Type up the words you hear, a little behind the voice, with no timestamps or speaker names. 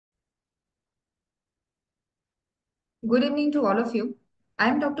Good evening to all of you. I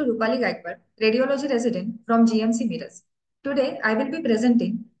am Dr. Rupali Gaikwad, Radiology Resident from GMC Mirrors. Today, I will be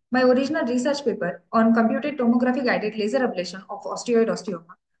presenting my original research paper on computed tomography guided laser ablation of osteoid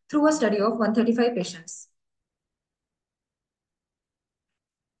osteoma through a study of 135 patients.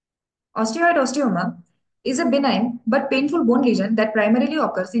 Osteoid osteoma is a benign but painful bone lesion that primarily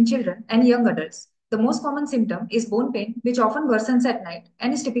occurs in children and young adults. The most common symptom is bone pain, which often worsens at night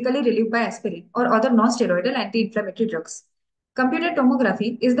and is typically relieved by aspirin or other non-steroidal anti-inflammatory drugs. Computed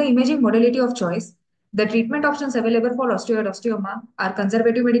tomography is the imaging modality of choice. The treatment options available for osteoid osteoma are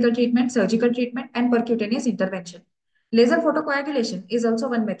conservative medical treatment, surgical treatment, and percutaneous intervention. Laser photocoagulation is also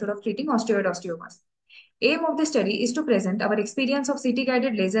one method of treating osteoid osteomas. Aim of the study is to present our experience of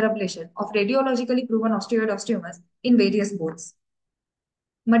CT-guided laser ablation of radiologically proven osteoid osteomas in various bones.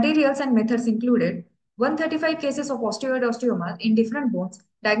 Materials and methods included 135 cases of osteoid osteomas in different bones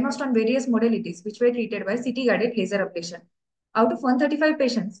diagnosed on various modalities which were treated by CT-guided laser ablation. Out of 135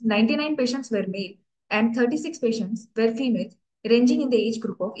 patients, 99 patients were male and 36 patients were female, ranging in the age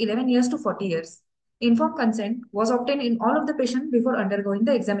group of 11 years to 40 years. Informed consent was obtained in all of the patients before undergoing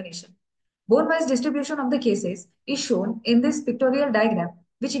the examination. Bone-wise distribution of the cases is shown in this pictorial diagram,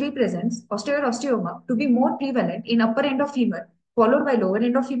 which represents osteoid osteoma to be more prevalent in upper end of femur, followed by lower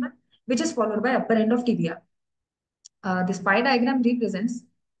end of femur, which is followed by upper end of tibia. This pie diagram represents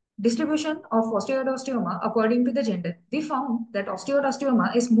distribution of osteoid osteoma according to the gender. We found that osteoid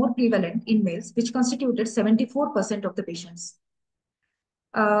osteoma is more prevalent in males, which constituted 74% of the patients.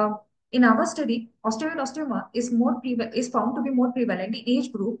 Uh, in our study, osteoid osteoma is found to be more prevalent in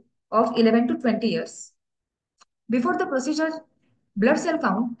age group of 11 to 20 years. Before the procedure, blood cell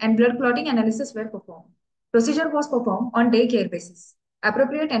count and blood clotting analysis were performed. Procedure was performed on day care basis.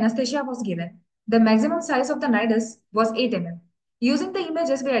 Appropriate anesthesia was given. The maximum size of the nidus was 8 mm. Using the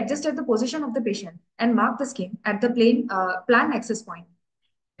images, we adjusted the position of the patient and marked the skin at the planned access point.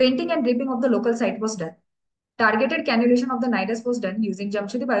 Painting and dripping of the local site was done. Targeted cannulation of the nidus was done using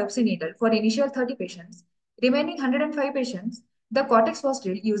Jamshidi biopsy needle for initial 30 patients. Remaining 105 patients, the cortex was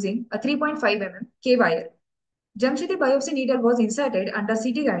drilled using a 3.5 mm K wire. Jamshidi biopsy needle was inserted under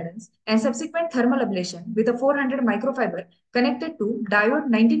CT guidance and subsequent thermal ablation with a 400 microfiber connected to diode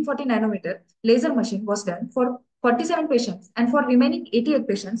 1940 nanometer laser machine was done for 47 patients, and for remaining 88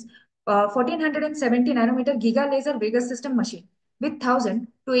 patients, 1470 nanometer giga laser Vegas system machine with 1000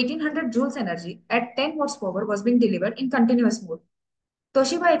 to 1800 joules energy at 10 watts power was being delivered in continuous mode.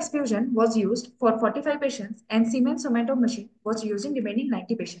 Toshiba exfusion was used for 45 patients and Siemens Somato machine was used in remaining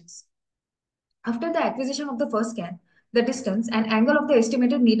 90 patients. After the acquisition of the first scan, the distance and angle of the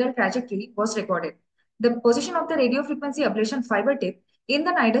estimated needle trajectory was recorded. The position of the radiofrequency ablation fiber tip in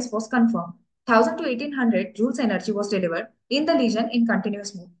the nidus was confirmed. 1000 to 1800 joules energy was delivered in the lesion in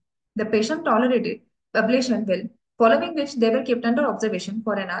continuous mode. The patient tolerated ablation well, following which they were kept under observation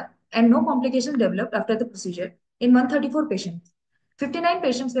for an hour and no complications developed after the procedure in 134 patients. 59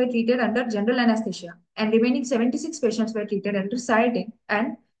 patients were treated under general anesthesia and remaining 76 patients were treated under sciatic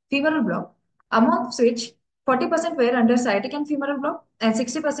and femoral block, among which 40% were under sciatic and femoral block and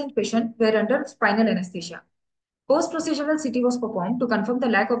 60% patients were under spinal anesthesia. Post-procedural CT was performed to confirm the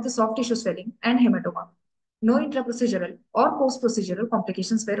lack of the soft tissue swelling and hematoma. No intraprocedural or post-procedural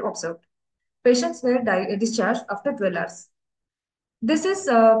complications were observed. Patients were discharged after 12 hours. This is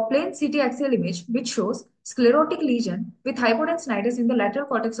a plain CT axial image which shows sclerotic lesion with hypodense nidus in the lateral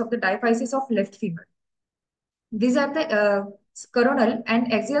cortex of the diaphysis of left femur. These are the coronal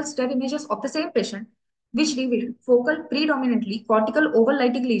and axial stir images of the same patient, which revealed focal predominantly cortical oval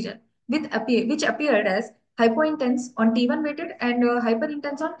lighting lesion which appeared as hypointense on T1 weighted and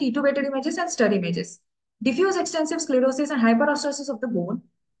hyperintense on T2 weighted images and stir images. Diffuse extensive sclerosis and hyperostosis of the bone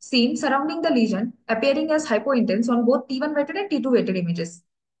seen surrounding the lesion appearing as hypointense on both T1 weighted and T2 weighted images.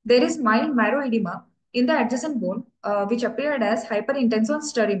 There is mild marrow edema in the adjacent bone, which appeared as hyperintense on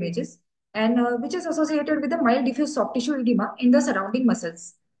stir images and which is associated with a mild diffuse soft tissue edema in the surrounding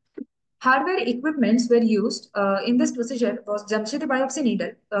muscles. Hardware equipments were used in this procedure was Jamshidi biopsy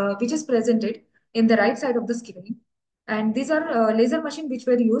needle, which is presented in the right side of the screen. And these are laser machine which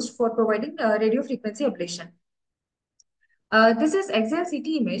were used for providing radio frequency ablation. This is axial CT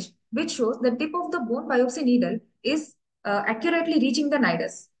image, which shows the tip of the bone biopsy needle is accurately reaching the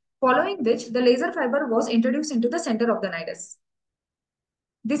nidus, following which the laser fiber was introduced into the center of the nidus.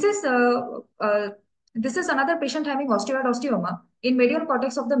 This is this is another patient having osteoid osteoma in medial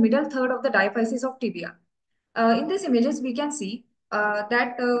cortex of the middle third of the diaphysis of tibia. In these images, we can see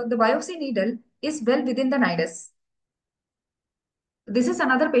that the biopsy needle is well within the nidus. This is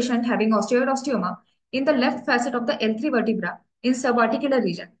another patient having osteoid osteoma in the left facet of the L3 vertebra in subarticular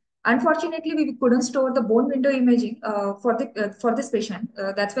region. Unfortunately, we couldn't store the bone window imaging for this patient.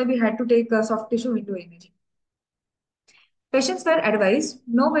 That's why we had to take soft tissue window imaging. Patients were advised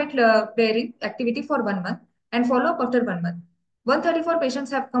no weight bearing activity for 1 month and follow up after 1 month. 134 patients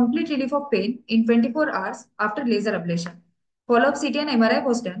have complete relief of pain in 24 hours after laser ablation. Follow up CT and MRI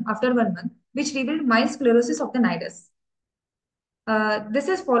was done after 1 month, which revealed mild sclerosis of the nidus. This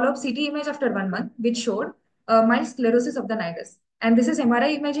is follow-up CT image after 1 month, which showed mild sclerosis of the nidus. And this is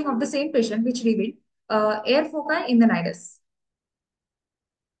MRI imaging of the same patient, which revealed air foci in the nidus.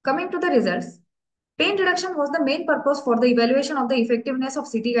 Coming to the results, pain reduction was the main purpose for the evaluation of the effectiveness of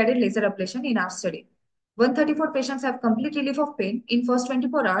CT-guided laser ablation in our study. 134 patients have complete relief of pain in first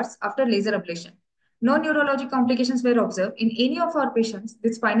 24 hours after laser ablation. No neurologic complications were observed in any of our patients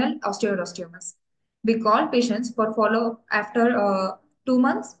with spinal osteoidostomas. We called patients for follow-up after 2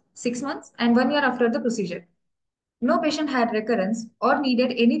 months, 6 months, and 1 year after the procedure. No patient had recurrence or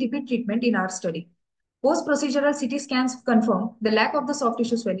needed any repeat treatment in our study. Post-procedural CT scans confirmed the lack of the soft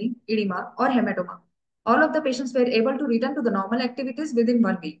tissue swelling, edema, or hematoma. All of the patients were able to return to the normal activities within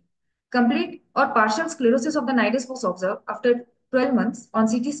 1 week. Complete or partial sclerosis of the nidus was observed after 12 months on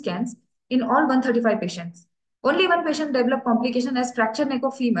CT scans in all 135 patients. Only one patient developed complication as fracture neck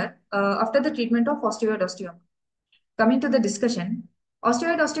of femur after the treatment of osteoid osteoma. Coming to the discussion,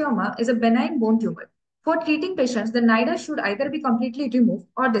 osteoid osteoma is a benign bone tumor. For treating patients, the nidus should either be completely removed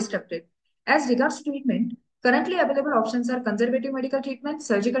or disrupted. As regards treatment, currently available options are conservative medical treatment,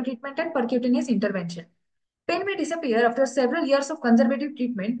 surgical treatment, and percutaneous intervention. Pain may disappear after several years of conservative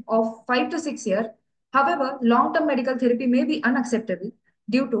treatment of 5 to 6 years. However, long-term medical therapy may be unacceptable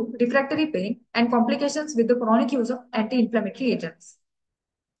due to refractory pain and complications with the chronic use of anti-inflammatory agents.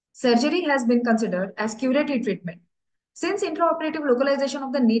 Surgery has been considered as curative treatment. Since intraoperative localization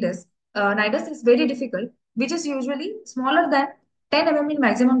of the nidus is very difficult, which is usually smaller than 10 mm in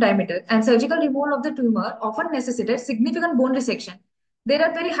maximum diameter, and surgical removal of the tumor often necessitates significant bone resection, there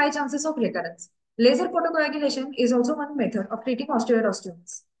are very high chances of recurrence. Laser photocoagulation is also one method of treating osteoid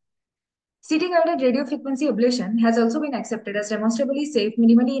osteomas. CT-guided radiofrequency ablation has also been accepted as demonstrably safe,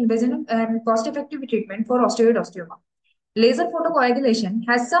 minimally invasive, and cost-effective treatment for osteoid osteoma. Laser photocoagulation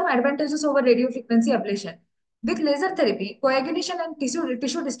has some advantages over radiofrequency ablation. With laser therapy, coagulation and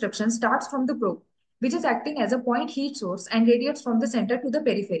tissue destruction starts from the probe, which is acting as a point heat source and radiates from the center to the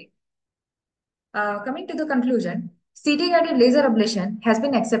periphery. Coming to the conclusion, CT-guided laser ablation has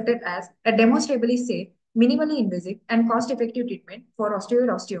been accepted as a demonstrably safe, minimally invasive, and cost-effective treatment for osteoid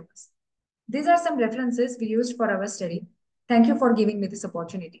osteomas. These are some references we used for our study. Thank you for giving me this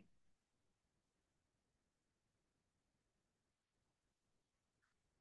opportunity.